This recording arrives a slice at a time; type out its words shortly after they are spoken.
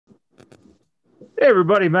Hey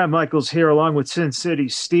everybody, Matt Michaels here along with Sin City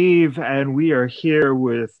Steve, and we are here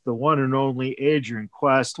with the one and only Adrian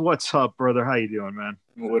Quest. What's up, brother? How you doing, man?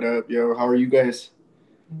 What up, yo? How are you guys?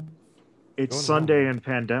 It's Going well, Sunday man. and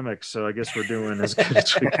pandemic, so I guess we're doing as good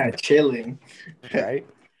as we can. Chilling. Right?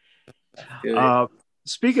 Good. Uh,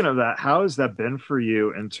 Speaking of that, how has that been for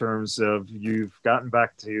you in terms of you've gotten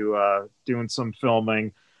back to doing some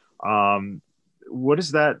filming? Um, what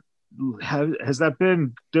is that? Has that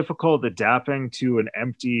been difficult adapting to an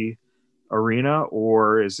empty arena,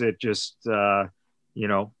 or is it just you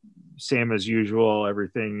know same as usual?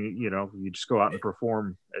 Everything you just go out and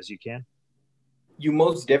perform as you can. You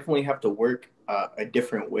most definitely have to work a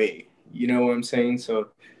different way. You know what I'm saying? So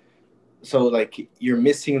like you're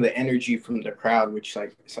missing the energy from the crowd, which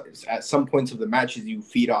like at some points of the matches you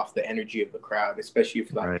feed off the energy of the crowd, especially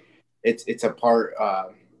if like Right. it's a part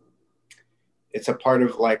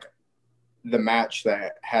of like the match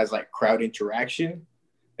that has like crowd interaction.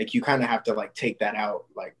 Like you kind of have to like take that out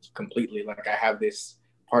like completely. Like I have this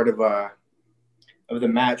part of the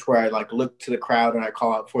match where I like look to the crowd and I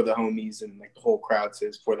call out for the homies, and like the whole crowd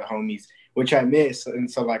says for the homies, which I miss. And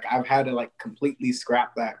so like I've had to like completely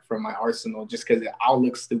scrap that from my arsenal just because I'll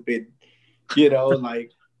look stupid,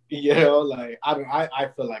 like like I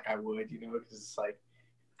feel like I would, because it's like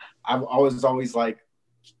I was always like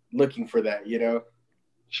looking for that,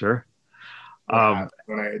 Sure. when I Um,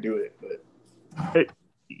 when I do it. But it,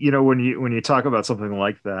 when you talk about something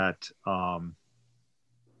like that,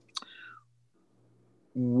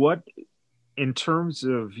 what in terms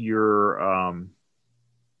of your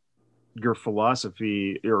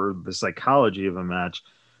philosophy or the psychology of a match,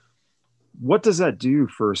 what does that do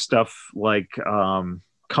for stuff like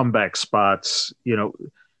comeback spots?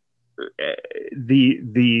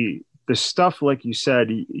 The stuff like you said,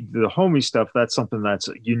 the homie stuff. That's something that's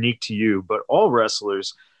unique to you. But all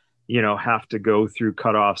wrestlers, have to go through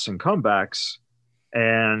cutoffs and comebacks,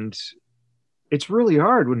 and it's really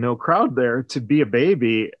hard with no crowd there to be a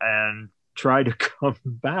baby and try to come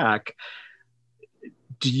back.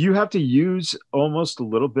 Do you have to use almost a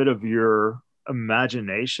little bit of your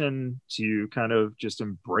imagination to kind of just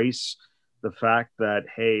embrace the fact that,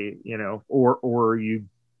 hey, or are you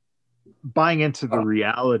buying into the uh,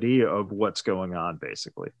 reality of what's going on,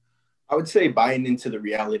 basically? I would say buying into the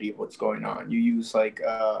reality of what's going on. You use like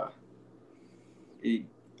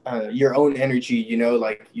your own energy,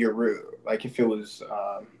 like your real, like if it was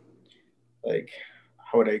like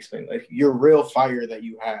how would I explain? Like your real fire that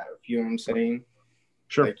you have, you know what I'm saying?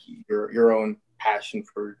 Sure. Like your own passion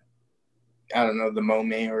for, I don't know, the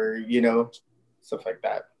moment, or stuff like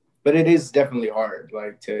that. But it is definitely hard,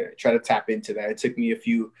 like to try to tap into that. It took me a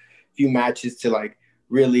few matches to like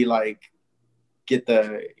really like get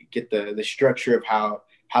the structure of how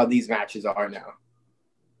these matches are now.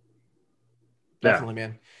 Yeah. Definitely,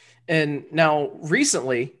 man. And now,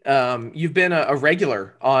 recently, you've been a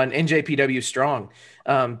regular on NJPW Strong.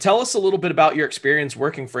 Tell us a little bit about your experience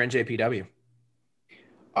working for NJPW.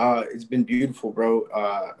 It's been beautiful,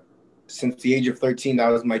 bro. Since the age of 13, that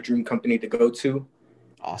was my dream company to go to,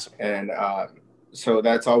 Awesome. and so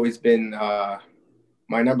that's always been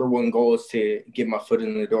my number one goal is to get my foot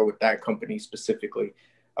in the door with that company specifically.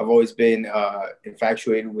 I've always been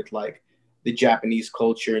infatuated with like the Japanese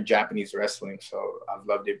culture and Japanese wrestling, so I've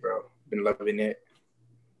loved it, bro. Been loving it.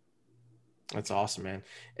 That's awesome, man.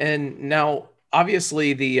 And now,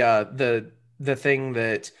 obviously, the thing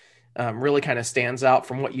that really kind of stands out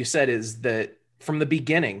from what you said is that from the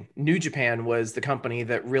beginning, New Japan was the company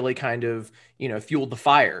that really kind of fueled the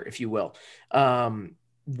fire, if you will.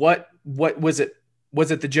 What was it? Was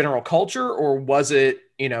it the general culture, or was it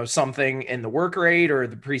something in the work rate or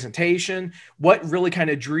the presentation? What really kind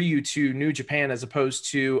of drew you to New Japan as opposed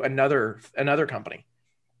to another company?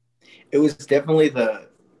 It was definitely the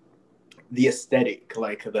aesthetic,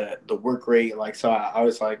 like the work rate. Like so, I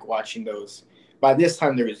was like watching those. By this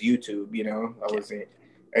time, there was YouTube. I wasn't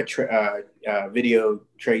a video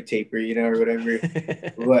trade taper, or whatever.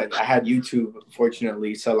 But I had YouTube,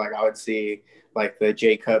 fortunately. So like I would see like the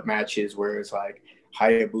J Cup matches where it's like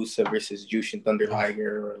Hayabusa versus Jushin Thunder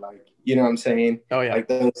Liger, or like what I'm saying, Oh yeah. like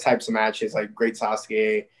those types of matches, like Great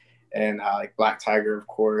Sasuke and like Black Tiger, of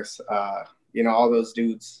course. All those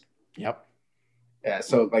dudes. Yep. Yeah,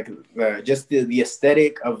 so like just the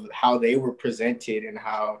aesthetic of how they were presented, and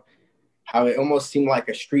how it almost seemed like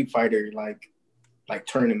a Street Fighter like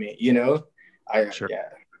tournament, Sure. yeah.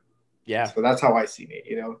 Yeah. So that's how I seen it.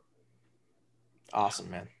 Awesome,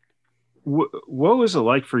 man. What was it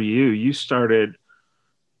like for you? You started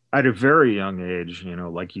at a very young age,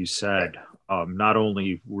 like you said. Not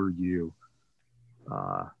only were you,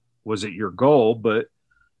 uh, was it your goal, but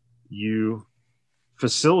you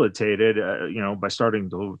facilitated, by starting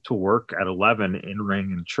to work at 11 in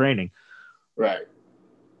ring and training. Right.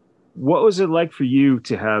 What was it like for you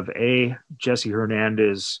to have Jesse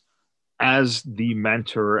Hernandez as the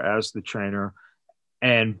mentor, as the trainer,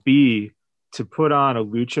 and B, to put on a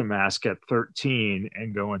lucha mask at 13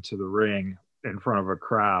 and go into the ring in front of a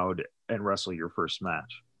crowd and wrestle your first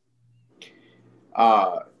match?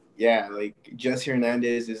 Yeah, like Jesse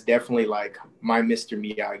Hernandez is definitely like my Mr.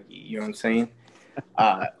 Miyagi, you know what I'm saying?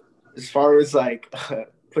 As far as like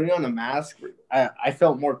putting on a mask, I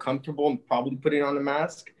felt more comfortable probably putting on a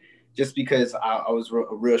mask just because I was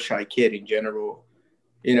a real shy kid in general.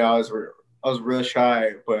 You know, I was real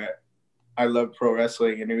shy, but I loved pro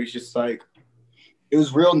wrestling, and it was just like, it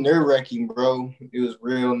was real nerve-wracking, bro. It was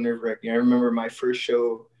real nerve-wracking. I remember my first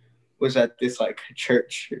show was at this like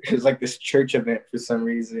church. It was like this church event for some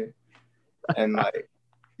reason. And like,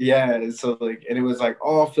 yeah, so like, and it was like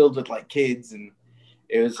all filled with like kids, and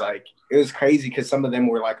it was crazy because some of them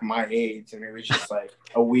were like my age, and it was just like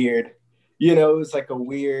a weird, it was like a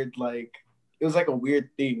weird, like, it was like a weird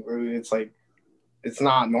thing where it's like, it's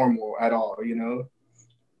not normal at all,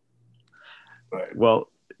 But, well,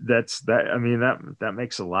 I mean, that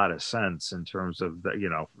makes a lot of sense in terms of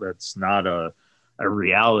that. That's not a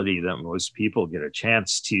reality that most people get a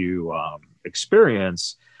chance to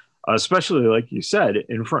experience, especially like you said,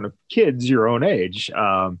 in front of kids your own age.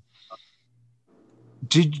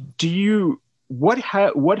 What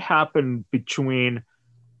happened between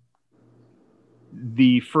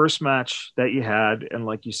the first match that you had, and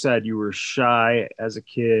like you said, you were shy as a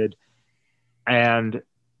kid, and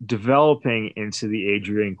developing into the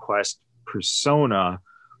Adrian Quest persona?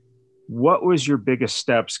 What was your biggest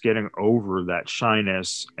steps getting over that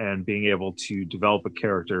shyness and being able to develop a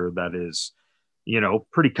character that is,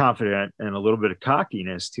 pretty confident and a little bit of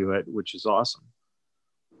cockiness to it, which is awesome?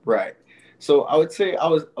 right. So I would say I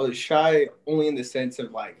was shy only in the sense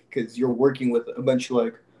of like, because you're working with a bunch of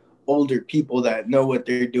like older people that know what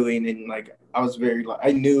they're doing, and like I was very like,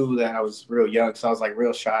 I knew that I was real young, so I was like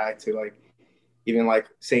real shy to like even like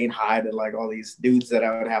saying hi to like all these dudes that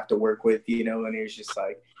I would have to work with, and it was just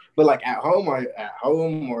like, but like at home or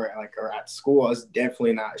at school, I was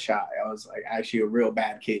definitely not shy. I was like actually a real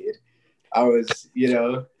bad kid. I was,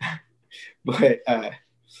 but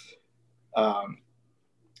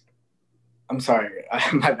I'm sorry,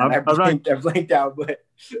 I blanked out. But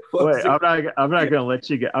wait, I'm not gonna let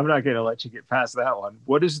you get past that one.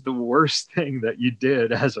 What is the worst thing that you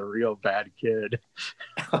did as a real bad kid?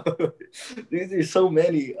 There's so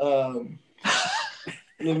many.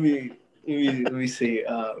 Let me see.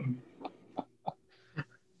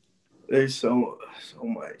 There's so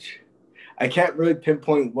much. I can't really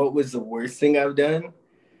pinpoint what was the worst thing I've done,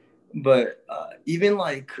 but even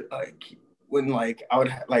like when like I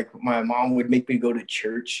would like my mom would make me go to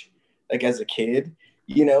church like as a kid,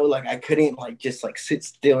 like I couldn't like just like sit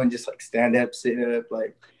still and just like stand up, sit up,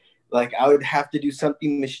 like I would have to do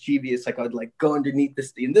something mischievous. Like I would like go underneath the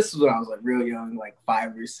seat. And this is when I was like real young, like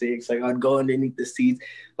 5 or 6. Like I'd go underneath the seats,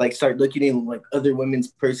 like start looking in like other women's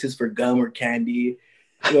purses for gum or candy,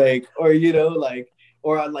 like, or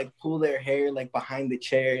or I'd like pull their hair like behind the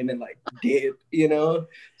chair and then like dip,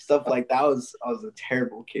 stuff like that. I was a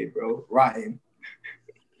terrible kid, bro. Ryan.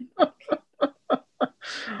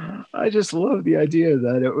 I just love the idea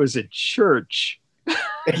that it was a church.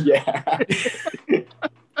 Yeah.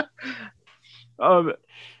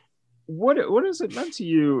 What has it meant to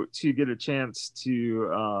you to get a chance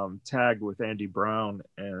to tag with Andy Brown?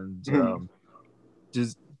 And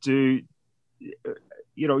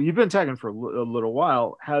you've been tagging for a little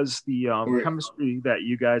while. Has the chemistry that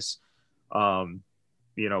you guys have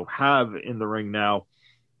in the ring now,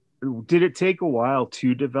 did it take a while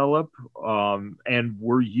to develop? And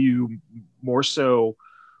were you more so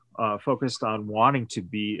focused on wanting to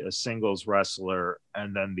be a singles wrestler,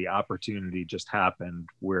 and then the opportunity just happened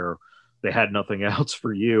where they had nothing else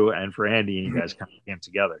for you and for Andy, and you guys kind of came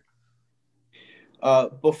together?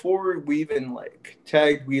 Before we even like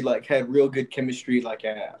tagged, we like had real good chemistry like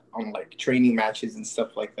on like training matches and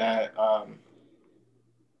stuff like that.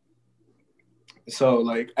 So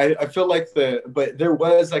like I feel like but there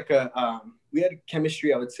was like we had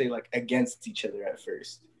chemistry, I would say, like against each other at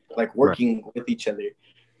first, like working with each other,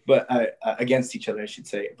 but against each other, I should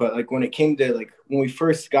say. But like when it came to like when we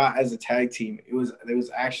first got as a tag team, it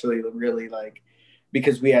was actually really like,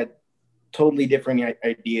 because we had totally different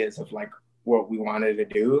ideas of like what we wanted to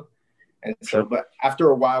do. And so, but after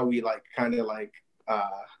a while, we like kind of like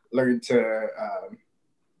learned to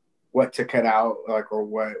what to cut out, like, or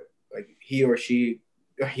what like he or she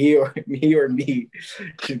he or me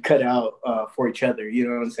should cut out for each other. You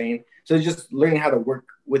know what I'm saying? So just learning how to work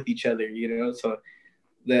with each other. You know, so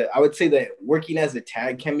I would say that working as a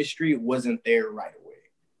tag chemistry wasn't there right away,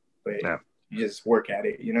 but Yeah. you just work at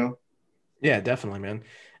it. You know? Yeah, definitely, man.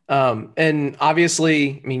 And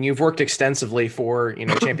obviously, I mean, you've worked extensively for,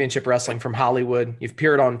 Championship Wrestling from Hollywood. You've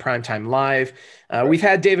appeared on Primetime Live. We've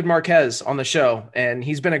had David Marquez on the show, and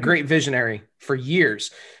he's been a great visionary for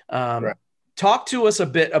years. Right. Talk to us a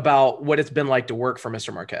bit about what it's been like to work for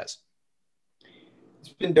Mr. Marquez. It's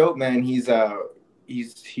been dope, man. He's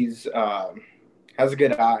has a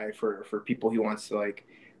good eye for people he wants to like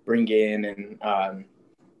bring in, and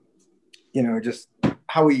just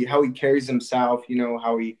how he carries himself,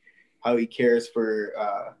 how he cares for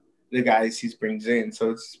the guys he brings in.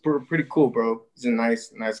 So it's pretty cool, bro. He's a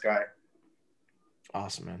nice guy.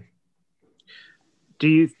 Awesome, man. Do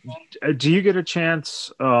you get a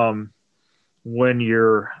chance when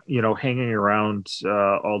you're hanging around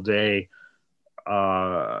all day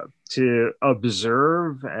to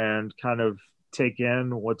observe and kind of take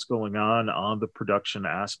in what's going on the production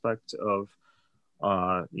aspect of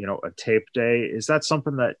a tape day? Is that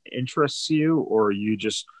something that interests you, or are you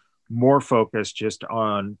just more focused just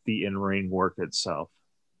on the in-ring work itself?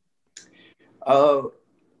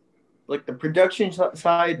 Like the production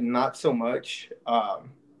side, not so much.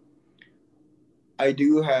 I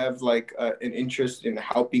do have like an interest in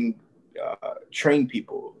helping train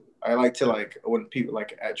people. I like to when people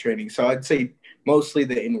at training. So I'd say mostly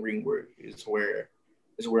the in-ring work is where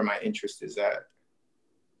my interest is at.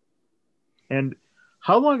 And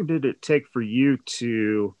how long did it take for you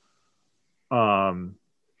to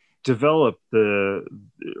develop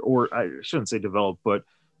or I shouldn't say develop, but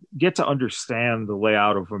get to understand the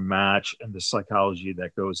layout of a match and the psychology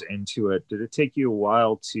that goes into it? Did it take you a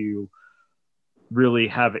while to really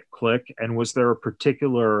have it click? And was there a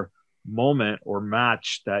particular moment or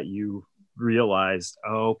match that you realized,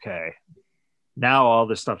 oh, okay, now all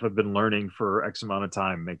the stuff I've been learning for X amount of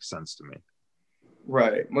time makes sense to me?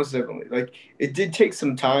 Right, most definitely. Like it did take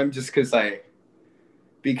some time just because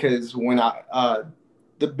when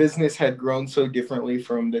the business had grown so differently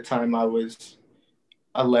from the time I was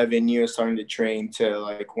 11 years starting to train to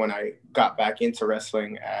like when I got back into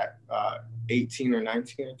wrestling at 18 or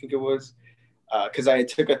 19, I think it was, because I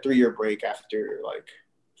took a 3-year break after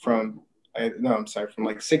from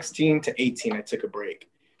like 16 to 18. I took a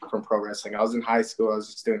break from pro wrestling. I was in high school. I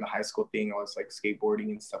was just doing the high school thing. I was like skateboarding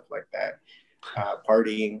and stuff like that,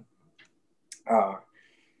 partying.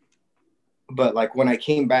 But like when I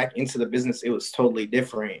came back into the business, it was totally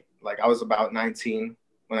different. Like I was about 19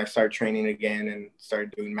 when I started training again and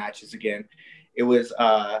started doing matches again. It was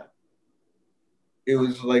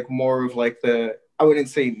like more of like I wouldn't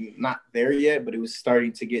say not there yet, but it was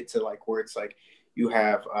starting to get to like where it's like you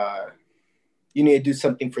have you need to do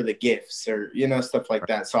something for the gifts or stuff like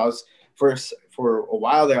that. So I was for a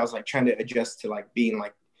while there, I was like trying to adjust to like being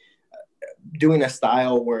like doing a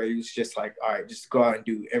style where it was just like, all right, just go out and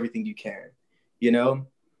do everything you can,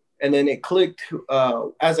 and then it clicked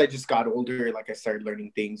as I just got older. Like I started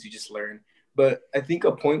learning things, you just learn. But I think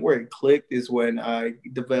a point where it clicked is when I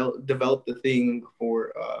developed the thing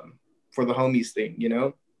for the homies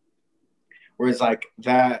thing, whereas like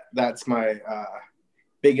that's my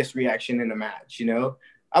biggest reaction in a match.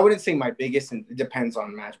 I wouldn't say my biggest, and it depends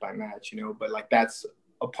on match by match, but like that's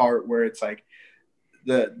a part where it's like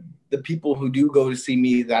the people who do go to see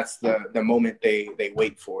me, that's the moment they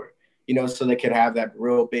wait for, so they could have that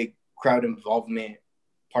real big crowd involvement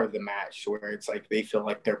part of the match where it's like they feel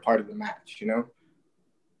like they're part of the match.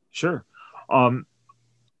 Sure. A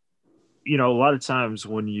lot of times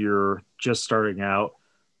when you're just starting out,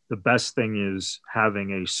 the best thing is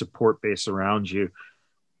having a support base around you.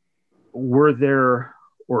 Were there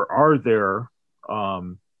or are there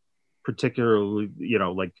particularly,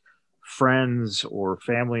 like friends or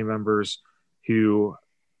family members who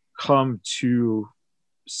come to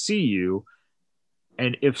see you?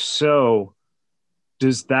 And if so,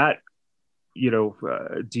 does that,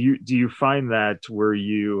 do you find that where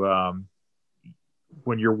you,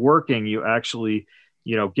 when you're working, you actually,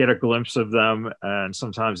 get a glimpse of them, and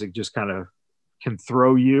sometimes it just kind of can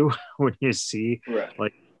throw you when you see, right,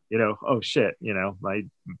 like, oh shit,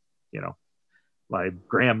 my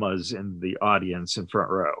grandma's in the audience in front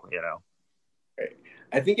row, Right.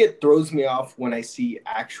 I think it throws me off when I see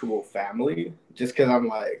actual family, just because I'm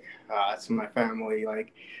like, it's my family.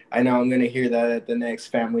 Like, I know I'm going to hear that at the next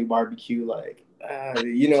family barbecue. Like, because,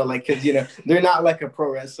 they're not like a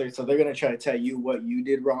pro wrestler. So they're going to try to tell you what you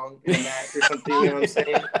did wrong in the match or something. You know what I'm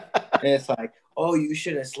saying? And it's like, oh, you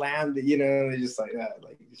should have slammed it. They're just like,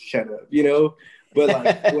 like, shut up, But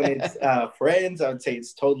like when it's friends, I would say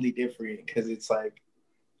it's totally different because it's like,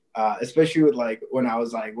 especially with like when I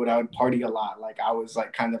would party a lot. Like I was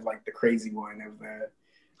like kind of like the crazy one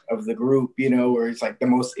of the group, you know, where it's like the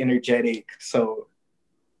most energetic. So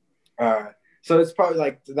it's probably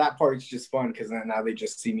like that part is just fun because then now they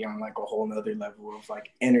just see me on like a whole nother level of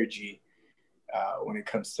like energy when it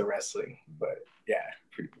comes to wrestling. But yeah,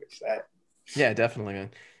 pretty much that. Yeah, definitely,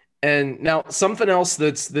 man. And now something else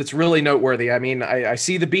that's really noteworthy. I mean, I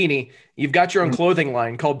see the beanie. You've got your own clothing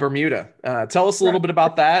line called Bermuda. Tell us a little bit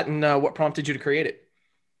about that and what prompted you to create it.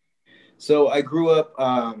 So I grew up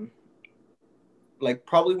like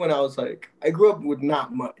probably when I grew up with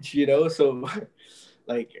not much, you know. So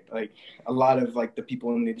like a lot of like the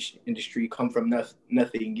people in the industry come from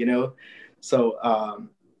nothing, you know. So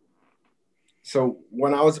so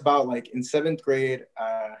when I was about like in seventh grade,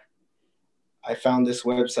 I found this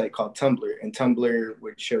website called Tumblr, and Tumblr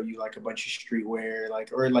would show you like a bunch of streetwear,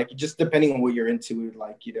 like or like just depending on what you're into,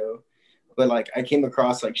 like you know. But like I came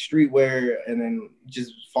across like streetwear, and then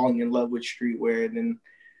just falling in love with streetwear, and then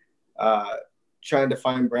trying to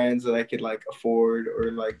find brands that I could like afford,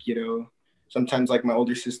 or like you know, sometimes like my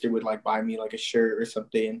older sister would like buy me like a shirt or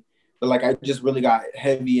something. But like I just really got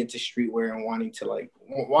heavy into streetwear and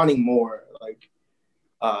wanting more, like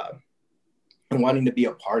uh, and wanting to be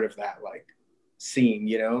a part of that like scene,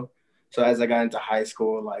 you know. So as I got into high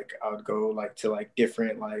school, like I would go like to like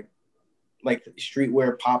different like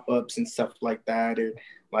streetwear pop-ups and stuff like that, or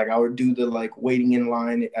like I would do the like waiting in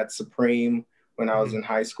line at Supreme when I was in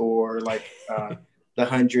high school, or like the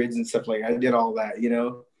hundreds and stuff. Like I did all that, you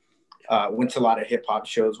know. Went to a lot of hip hop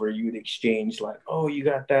shows where you would exchange like, oh, you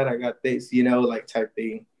got that, I got this, you know, like type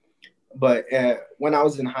thing. But when I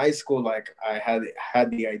was in high school, like I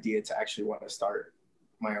had the idea to actually want to start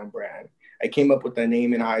my own brand. I came up with the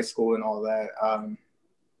name in high school and all that. I'm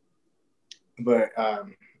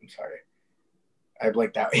sorry, I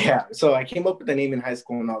blanked out. Yeah, so I came up with the name in high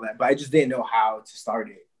school and all that, but I just didn't know how to start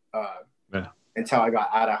it until I got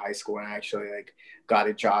out of high school and I actually like got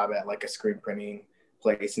a job at like a screen printing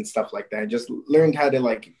place and stuff like that. I just learned how to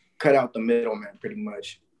like cut out the middleman pretty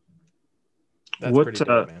much. That's pretty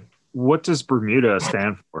dope, man. What does Bermuda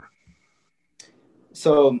stand for?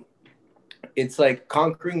 So it's like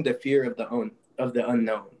conquering the fear of the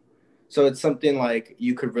unknown. So it's something like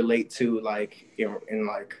you could relate to, like you know,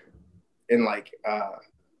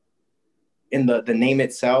 in the name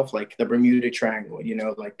itself, like the Bermuda Triangle. You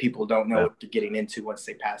know, like people don't know what they're getting into once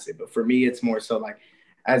they pass it. But for me, it's more so like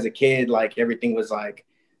as a kid, like everything was like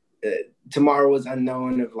tomorrow was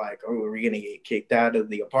unknown. Of like, oh, are we gonna get kicked out of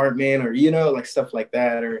the apartment, or you know, like stuff like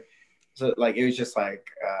that, or so like it was just like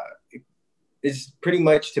it's pretty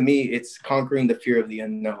much to me it's conquering the fear of the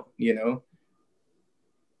unknown, you know.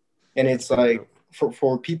 And it's like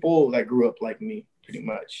for people that grew up like me, pretty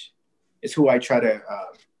much it's who I try to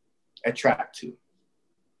attract to.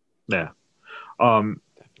 Yeah.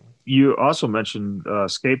 You also mentioned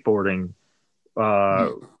skateboarding.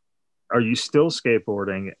 Are you still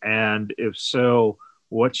skateboarding, and if so,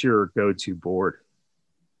 what's your go-to board?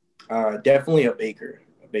 Definitely a Baker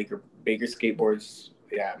skateboards.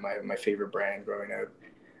 Yeah, my favorite brand growing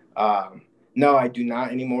up. No, I do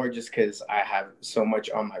not anymore, just because I have so much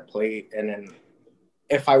on my plate. And then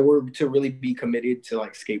if I were to really be committed to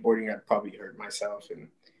like skateboarding, I'd probably hurt myself. And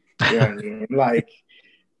you know what I mean? Like,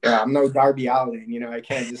 I'm no Darby Allin. You know, I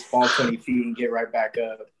can't just fall 20 feet and get right back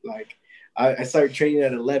up. Like, I started training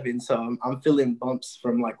at 11, so I'm feeling bumps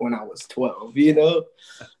from like when I was 12. You know,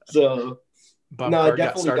 so. No, I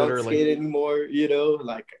definitely don't skate anymore, you know,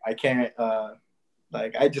 like I can't,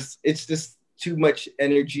 like it's just too much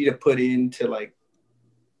energy to put in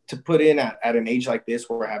at an age like this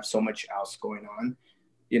where I have so much else going on,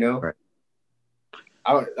 you know. Right.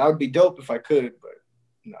 I would be dope if I could, but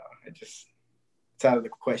no, it's out of the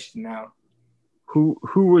question now. Who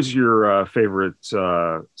was your favorite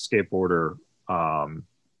skateboarder,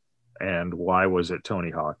 and why was it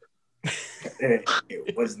Tony Hawk?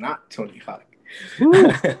 It was not Tony Hawk.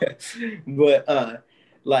 But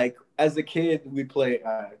like as a kid we played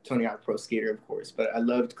Tony Hawk Pro Skater, of course, but I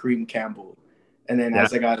loved Kareem Campbell, and then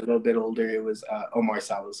as I got a little bit older it was Omar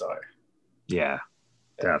Salazar. Yeah,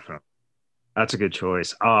 definitely, that's a good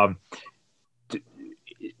choice.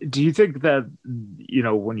 Do you think that, you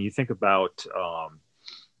know, when you think about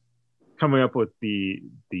coming up with the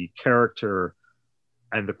character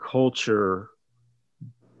and the culture,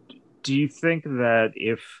 do you think that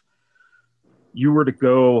if you were to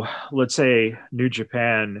go, let's say New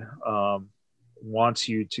Japan wants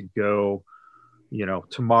you to go, you know,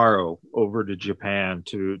 tomorrow over to Japan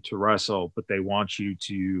to wrestle, but they want you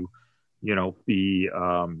to, you know, be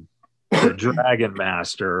the Dragon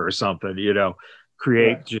Master or something, you know,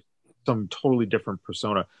 create just some totally different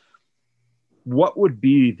persona. What would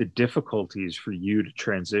be the difficulties for you to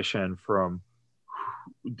transition from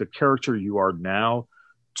the character you are now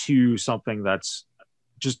to something that's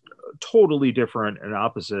just totally different and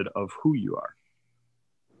opposite of who you are?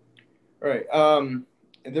 Right.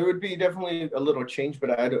 There would be definitely a little change,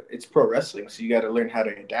 but it's pro wrestling, so you got to learn how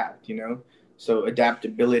to adapt, you know? So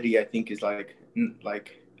adaptability, I think, is like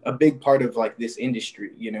a big part of like this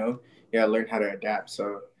industry, you know? You got to learn how to adapt.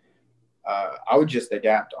 So I would just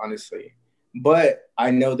adapt, honestly. But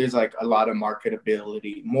I know there's like a lot of more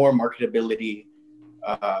marketability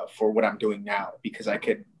for what I'm doing now, because I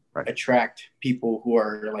could attract people who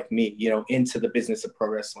are like me, you know, into the business of pro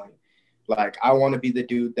wrestling. Like, I want to be the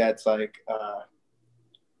dude that's like,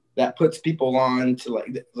 that puts people on to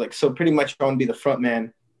like, so pretty much I want to be the front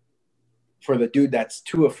man for the dude that's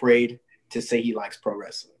too afraid to say he likes pro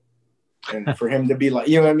wrestling. And for him to be like,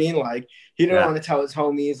 you know what I mean? Like, he didn't want to tell his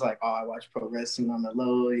homies, like, oh, I watch pro wrestling on the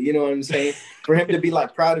low. You know what I'm saying? For him to be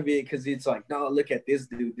like proud of it, because it's like, no, look at this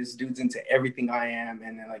dude. This dude's into everything I am.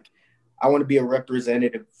 And then, like, I want to be a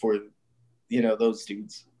representative for, you know, those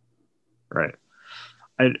dudes. Right.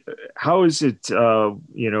 How is it,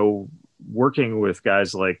 you know, working with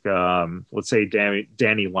guys like, let's say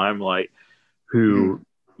Danny Limelight, who,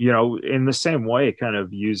 you know, in the same way kind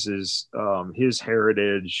of uses his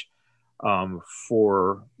heritage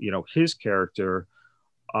for, you know, his character.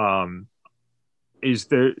 Is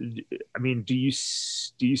there, I mean, do you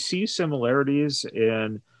see similarities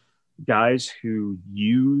in guys who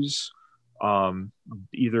use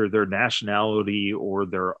either their nationality or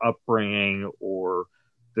their upbringing or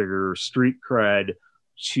their street cred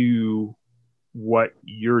to what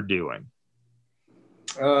you're doing?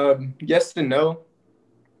 Yes and no.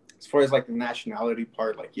 As far as like the nationality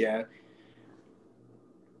part, like, yeah.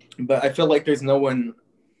 But I feel like there's no one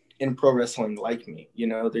in pro wrestling like me, you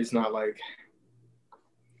know? There's not like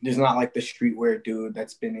the streetwear dude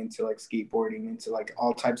that's been into like skateboarding, into like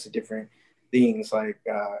all types of different things. Like,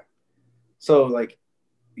 so like,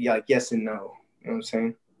 yeah, like yes and no. You know what I'm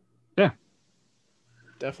saying? Yeah.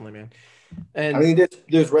 Definitely, man. And I mean,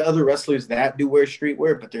 there's other wrestlers that do wear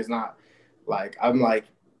streetwear, but there's not like, I'm like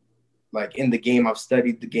in the game. I've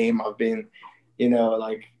studied the game. I've been, you know,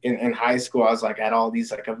 like in high school, I was like at all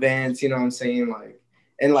these like events, you know what I'm saying? Like,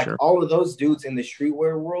 and like all of those dudes in the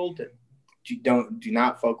streetwear world do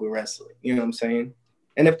not fuck with wrestling. You know what I'm saying?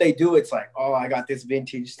 And if they do, it's like, oh, I got this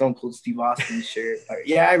vintage Stone Cold Steve Austin shirt. Like,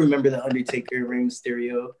 yeah, I remember the Undertaker, Rey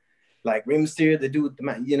Mysterio, like Rey Mysterio, the dude with the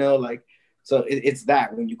man, you know, like, so it's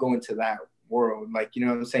that when you go into that world, like, you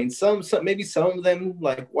know what I'm saying? Some maybe some of them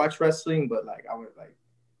like watch wrestling, but like I would like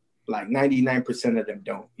 99% of them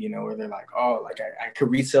don't, you know, or they're like, oh, like I could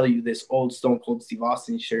resell you this old Stone Cold Steve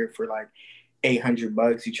Austin shirt for like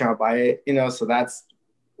 $800. You trying to buy it, you know? So that's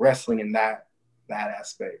wrestling in that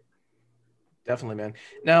aspect. Definitely, man.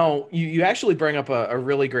 Now, you actually bring up a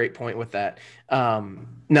really great point with that.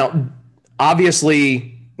 Now,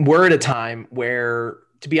 obviously, we're at a time where,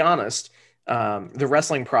 to be honest, the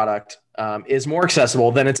wrestling product is more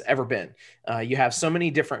accessible than it's ever been. You have so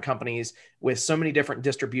many different companies with so many different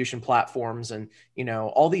distribution platforms and, you know,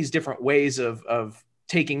 all these different ways of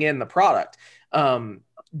taking in the product.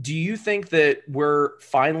 Do you think that we're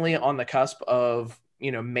finally on the cusp of,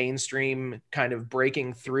 you know, mainstream kind of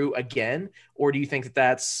breaking through again? Or do you think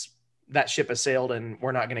that ship has sailed and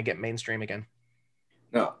we're not going to get mainstream again?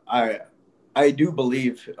 No, I do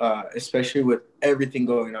believe, especially with everything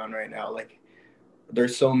going on right now, like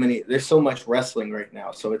there's so much wrestling right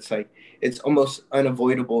now. So it's like, it's almost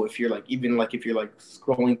unavoidable if you're like, even like if you're like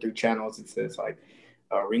scrolling through channels, it says like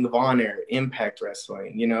Ring of Honor, Impact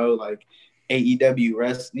Wrestling, you know, like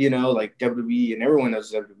AEW you know, like WWE, and everyone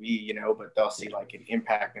knows WWE, you know, but they'll see like an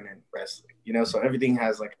Impact and then wrestling, you know, so everything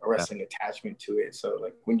has like a wrestling attachment to it. So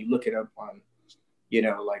like when you look it up on, you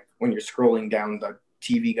know, like when you're scrolling down the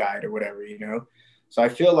TV guide or whatever, you know, so I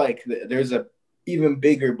feel like there's a even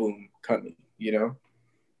bigger boom coming, you know,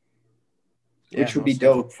 which would be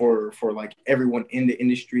dope for like everyone in the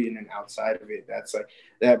industry and then outside of it. That's like,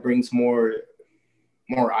 that brings more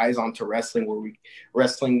eyes onto wrestling, where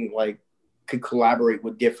wrestling like could collaborate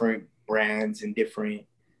with different brands and different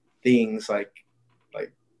things like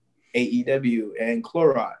AEW and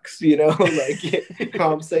Clorox, you know, like, you know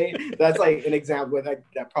what I'm saying? That's like an example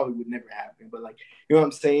that probably would never happen, but like, you know what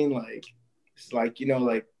I'm saying? Like, it's like, you know,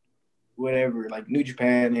 like whatever, like New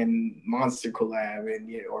Japan and Monster collab and,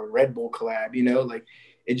 you know, or Red Bull collab, you know, like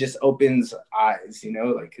it just opens eyes, you know,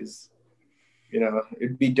 like, cause you know,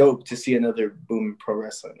 it'd be dope to see another boom in pro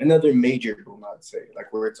wrestling, another major boom, I'd say,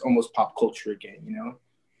 like where it's almost pop culture again, you know?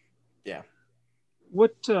 Yeah.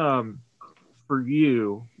 What for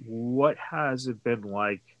you? What has it been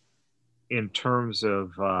like in terms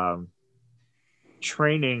of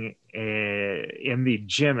training in the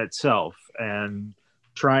gym itself and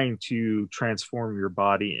trying to transform your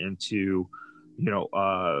body into,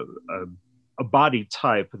 a body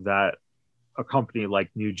type that a company like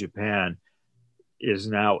New Japan is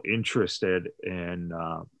now interested in,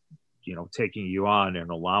 taking you on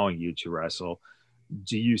and allowing you to wrestle?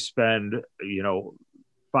 Do you spend,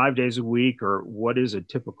 5 days a week, or what is a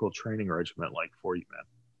typical training regimen like for you, man?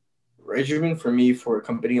 Regimen for me for a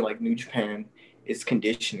company like New Japan is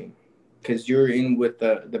conditioning, because you're in with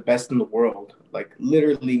the best in the world. Like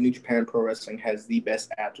literally, New Japan Pro Wrestling has the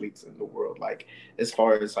best athletes in the world. Like as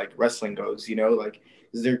far as like wrestling goes, like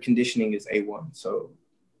their conditioning is A1. So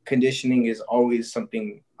conditioning is always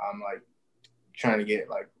something I'm like trying to get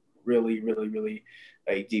like really, really, really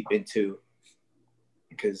like deep into,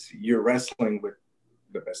 because you're wrestling with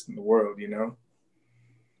the best in the world.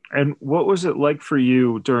 And what was it like for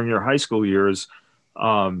you during your high school years,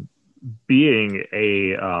 um, being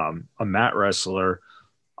a mat wrestler?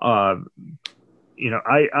 Um,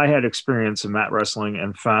 I had experience in mat wrestling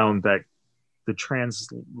and found that the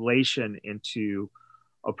translation into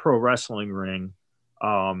a pro wrestling ring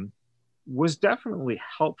um, was definitely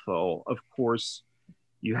helpful. Of course,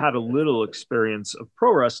 you had a little experience of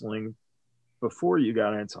pro wrestling before you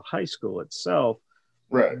got into high school itself.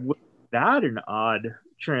 Right. Was that an odd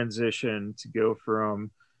transition to go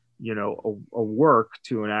from, a work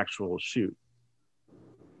to an actual shoot?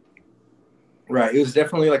 Right. It was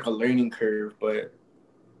definitely like a learning curve, but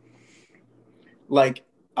like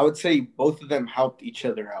I would say both of them helped each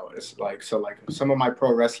other out. It's like so like some of my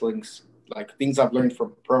pro wrestling's like things I've learned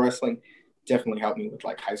from pro wrestling definitely helped me with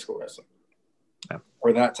like high school wrestling. Yeah.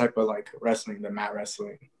 Or that type of like wrestling, the mat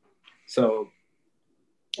wrestling. So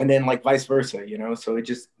and then like vice versa. So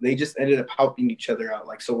they just ended up helping each other out.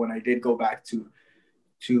 Like so when I did go back to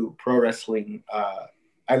pro wrestling,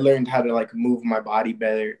 I learned how to like move my body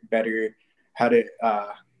better, how to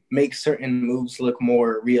make certain moves look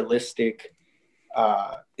more realistic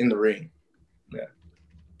in the ring.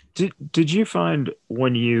 Yeah. Did you find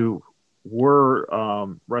when you were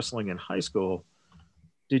wrestling in high school,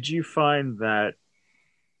 did you find that,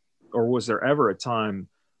 or was there ever a time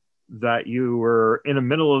that you were in the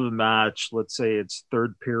middle of the match, let's say it's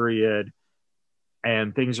third period,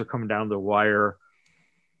 and things are coming down the wire,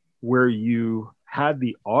 where you had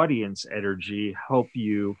the audience energy help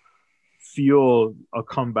you feel a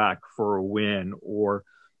comeback for a win? Or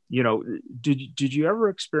did you ever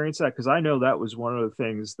experience that? Because I know that was one of the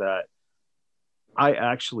things that I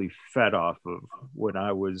actually fed off of when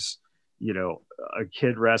I was, a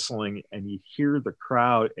kid wrestling, and you hear the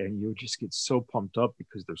crowd and you just get so pumped up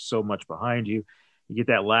because there's so much behind you. You get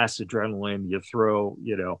that last adrenaline, you throw,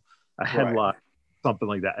 a headlock, right, something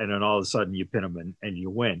like that. And then all of a sudden you pin them and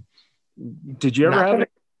you win. Did you ever have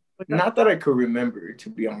it? Like that? Not that I could remember, to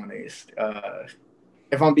be honest.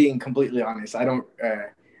 If I'm being completely honest, I don't,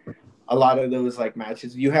 a lot of those like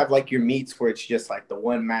matches, you have like your meets where it's just like the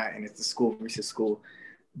one mat and it's the school versus school.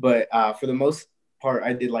 But for the most part,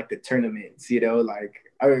 I did like the tournaments, like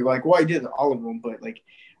I did all of them, but like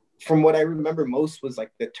from what I remember most was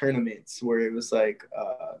like the tournaments where it was like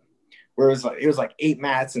it was like 8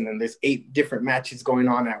 mats and then there's 8 different matches going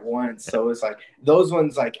on at once. So it's like those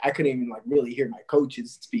ones, like I couldn't even like really hear my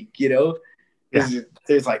coaches speak, because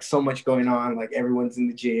there's like so much going on, like everyone's in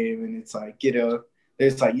the gym and it's like,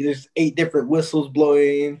 there's 8 different whistles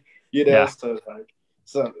blowing, Yeah.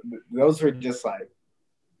 So those were just like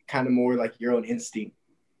kind of more like your own instinct.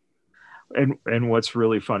 And what's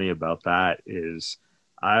really funny about that is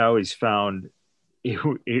I always found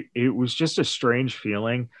it was just a strange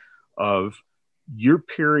feeling of your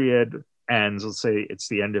period ends. Let's say it's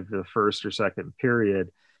the end of the first or second period,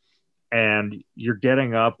 and you're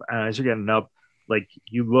getting up, and as you're getting up, like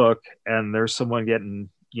you look and there's someone getting,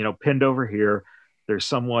 pinned over here. There's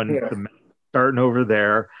someone starting over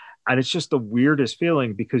there. And it's just the weirdest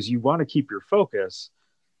feeling because you want to keep your focus,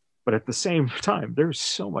 but at the same time, there's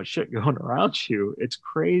so much shit going around you. It's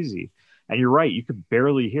crazy. And you're right. You could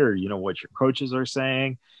barely hear, what your coaches are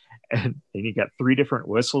saying. And you got 3 different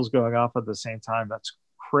whistles going off at the same time. That's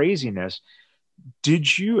craziness.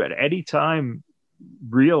 Did you at any time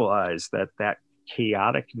realize that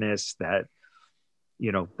chaoticness, that,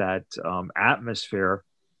 that atmosphere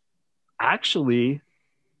actually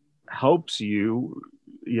helps you,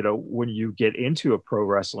 when you get into a pro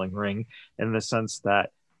wrestling ring, in the sense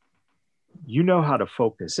that how to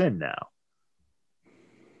focus in now?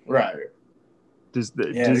 Right. Does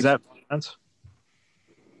that make sense?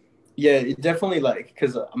 Yeah, it definitely, like,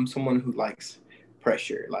 because I'm someone who likes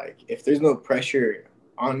pressure. Like, if there's no pressure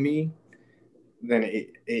on me, then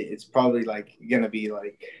it's probably like gonna be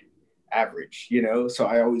like average, you know. So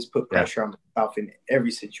I always put Yeah. pressure on myself in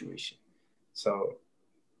every situation. So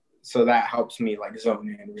that helps me like zone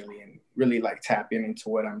in really and really like tap into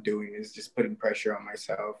what I'm doing, is just putting pressure on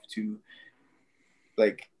myself to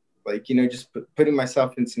like just putting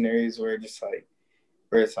myself in scenarios where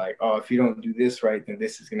it's like, oh, if you don't do this right, then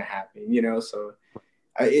this is gonna happen, you know. So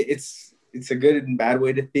it's a good and bad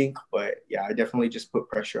way to think, but yeah, I definitely just put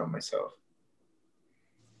pressure on myself.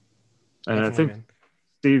 And Definitely, I think, man.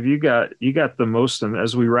 Steve, you got the most,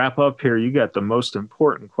 as we wrap up here, you got the most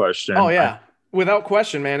important Oh question. yeah, without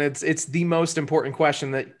question, man. It's the most important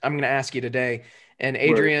question that I'm going to ask you today. And Where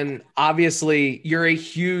Adrian, obviously, you're a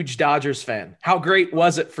huge Dodgers fan. How great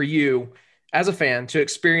was it for you as a fan to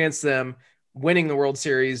experience them winning the World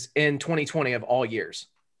Series in 2020 of all years?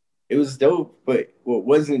 it was dope, but what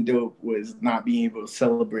wasn't dope was not being able to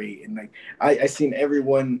celebrate. And like I seen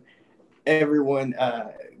everyone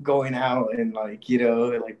going out and like, you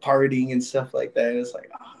know, like partying and stuff like that. It's like,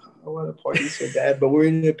 oh, I want to party so bad, but we're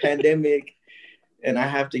in a pandemic, and I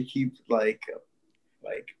have to keep like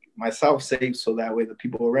myself safe so that way the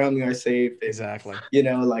people around me are safe. And Exactly. you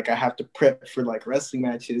know, like I have to prep for like wrestling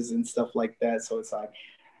matches and stuff like that. So it's like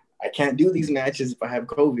I can't do these matches if I have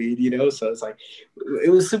COVID, you know. So it's like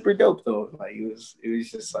it was super dope though. Like it was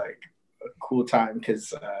just like a cool time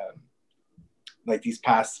because like these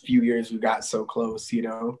past few years we got so close, you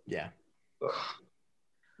know. Yeah. So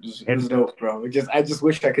it was And dope, bro. I just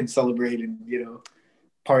wish I could celebrate and, you know,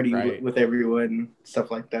 party Right. with everyone and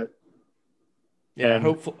stuff like that. Yeah. and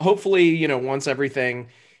Hopefully, once everything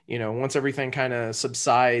kind of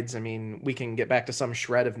subsides, I mean, we can get back to some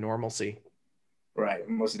shred of normalcy. Right,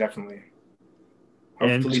 most definitely.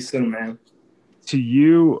 and Hopefully soon, man. to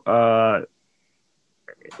you, are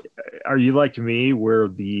you like me, where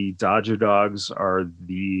the Dodger dogs are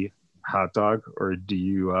the hot dog, or do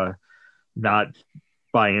you not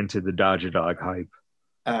buy into the Dodger dog hype?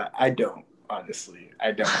 I don't, honestly.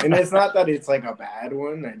 I don't. And it's not that it's like a bad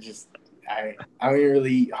one. I don't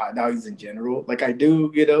really eat hot dogs in general. Like I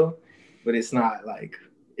do, you know, but it's not like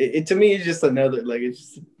it to me it's just another, like it's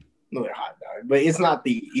just another hot dog. But it's not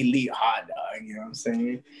the elite hot dog, you know what I'm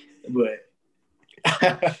saying? But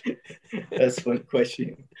that's a fun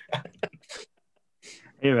question.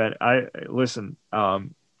 Hey man, I listen.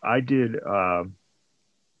 I did.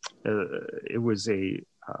 It was a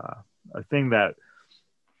thing that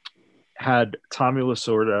had Tommy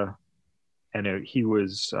Lasorda, and he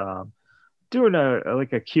was doing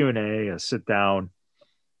a Q and a sit down,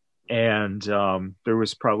 and there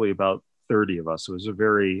was probably about 30 of us. It was a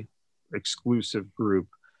very exclusive group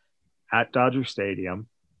at Dodger Stadium,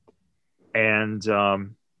 and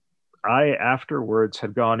I afterwards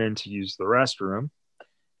had gone in to use the restroom,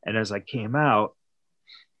 and as I came out,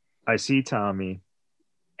 I see Tommy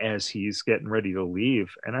as he's getting ready to leave.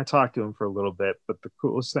 And I talked to him for a little bit, but the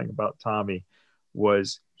coolest thing about Tommy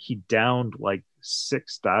was he downed like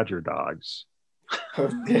 6 Dodger dogs. Oh,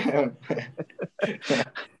 damn.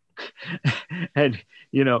 And,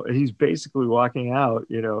 you know, he's basically walking out,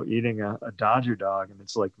 you know, eating a Dodger dog. And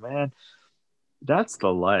it's like, man, that's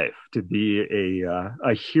the life, to be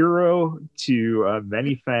a hero to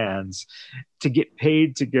many fans, to get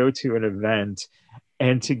paid to go to an event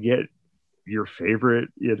and to get your favorite,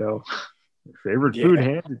 you know, favorite food Yeah.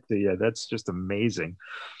 handed to you. That's just amazing.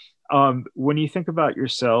 When you think about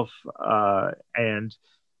yourself and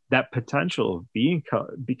that potential of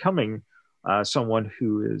becoming someone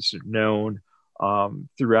who is known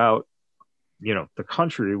throughout, you know, the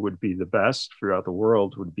country would be the best, throughout the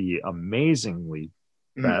world would be amazingly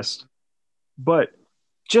Mhm. best, but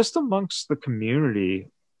just amongst the community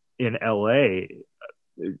in LA,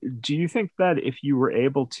 do you think that if you were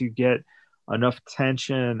able to get enough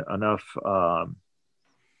attention, enough I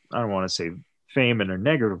don't want to say fame in a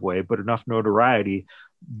negative way, but enough notoriety,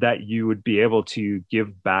 that you would be able to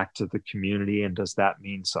give back to the community? And does that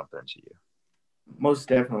mean something to you? Most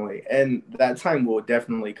definitely. And that time will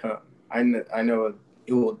definitely come. I know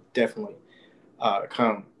it will definitely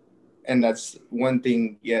come. And that's one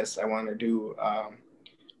thing, yes, I want to do.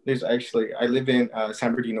 There's actually, I live in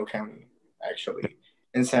San Bernardino County, actually.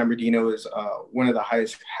 And San Bernardino is one of the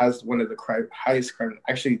highest, has one of the highest crime,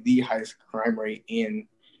 actually the highest crime rate in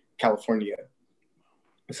California.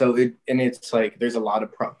 So it's like there's a lot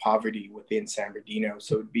of poverty within San Bernardino.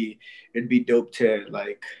 So it'd be dope to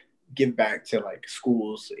like give back to like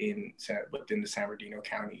schools within the San Bernardino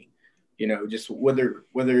County. You know, just whether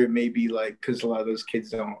it may be like, because a lot of those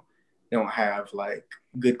kids don't have like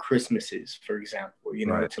good Christmases, for example, you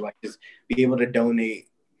know, Right. to like just be able to donate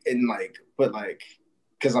and like put like,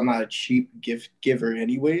 because I'm not a cheap gift giver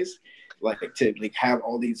anyways, like to like have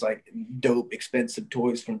all these like dope expensive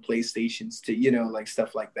toys from PlayStations to, you know, like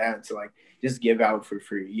stuff like that, to like just give out for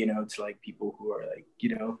free, you know, to like people who are like,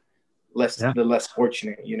 you know, Yeah. less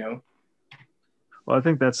fortunate, you know. Well, I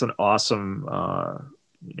think that's an awesome,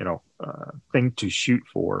 thing to shoot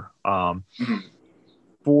for. Mhm.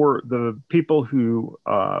 For the people who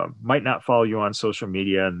might not follow you on social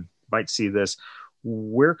media and might see this,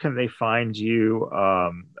 where can they find you?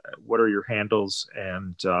 What are your handles?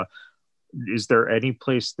 And is there any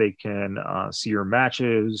place they can see your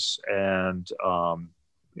matches and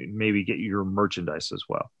maybe get your merchandise as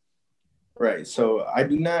well? Right. So I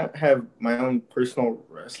do not have my own personal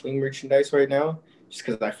wrestling merchandise right now, just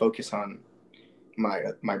because I focus on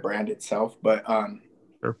my brand itself. But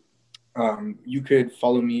Sure. you could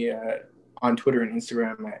follow me on Twitter and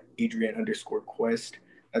Instagram at Adrian_Quest.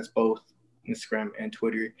 That's both Instagram and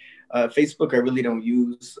Twitter. Facebook I really don't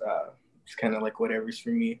use. It's kind of like whatever's for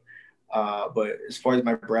me. But as far as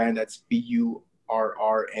my brand, that's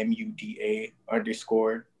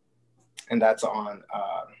BURRMUDA_, and that's on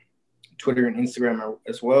Twitter and Instagram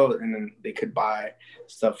as well. And then they could buy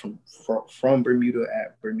stuff from Bermuda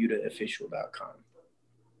at BermudaOfficial.com.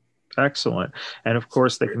 Excellent. And of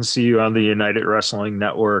course, they can see you on the United Wrestling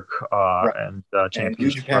Network Right. and And New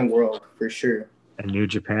Championship Japan World for sure. and New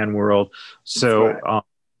Japan World. So, Right.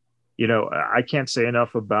 I can't say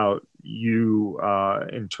enough about you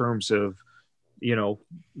in terms of,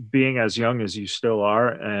 being as young as you still are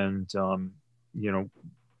and, you know,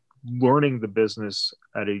 learning the business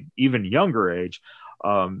at an even younger age.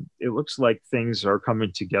 It looks like things are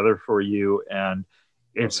coming together for you. And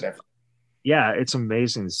Most it's, definitely. yeah, it's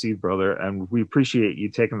amazing to see, brother. And we appreciate you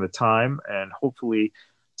taking the time. And hopefully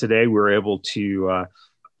today we're able to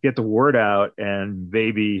get the word out and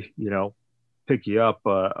maybe, pick you up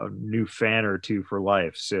a new fan or two for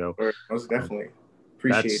life. So Most um, definitely.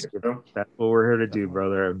 Appreciate that's it, bro. that's what we're here to do, Definitely.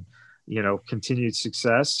 brother. And, continued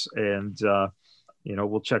success. And,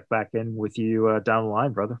 we'll check back in with you down the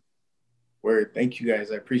line, brother. Word. Thank you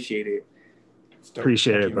guys. I appreciate it. It's dope.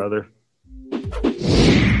 Appreciate Thank it, you. brother.